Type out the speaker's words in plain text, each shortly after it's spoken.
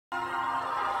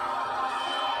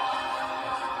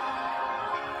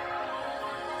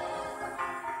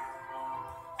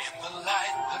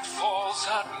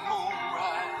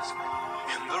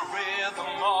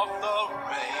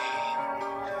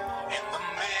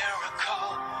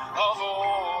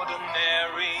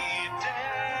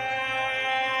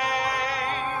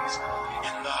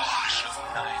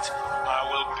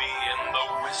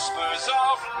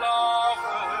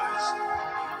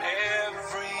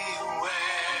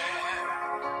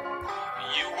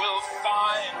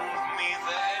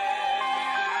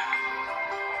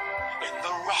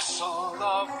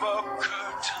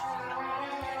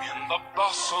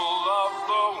bustle of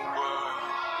the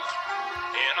world,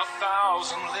 in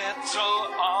 1,000 little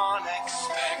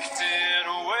unexpected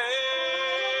ways.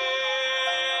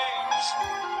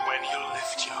 When you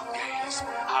lift your gaze,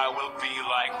 I will be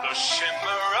like the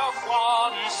shimmer of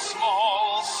one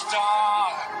small star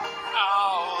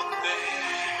out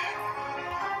there,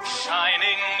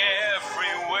 shining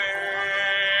everywhere.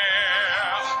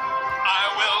 I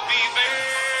will be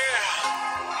there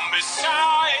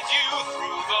beside you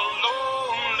through the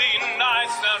lonely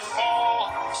nights that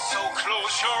fall. So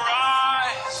close your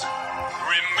eyes,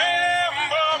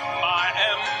 remember my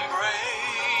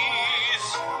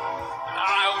embrace.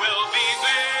 I will be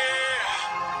there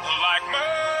like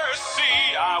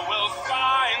mercy, I will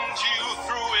find you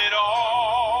through it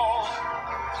all.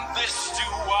 This do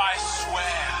I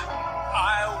swear,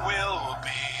 I will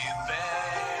be there.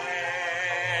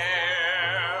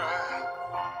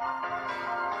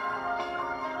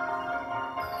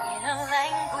 In a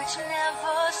language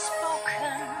never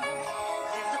spoken,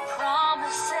 live the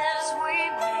promises we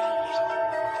made.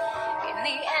 In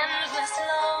the endless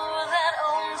love that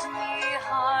owns me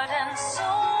heart and soul.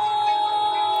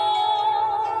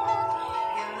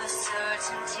 In the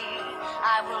certainty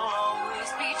I will always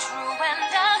be true and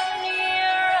as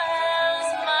near as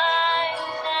my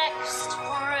next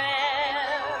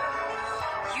prayer.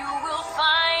 You will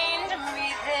find me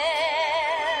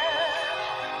there.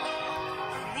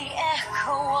 The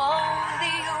echo of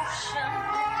the ocean,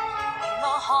 in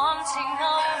the haunting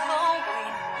of the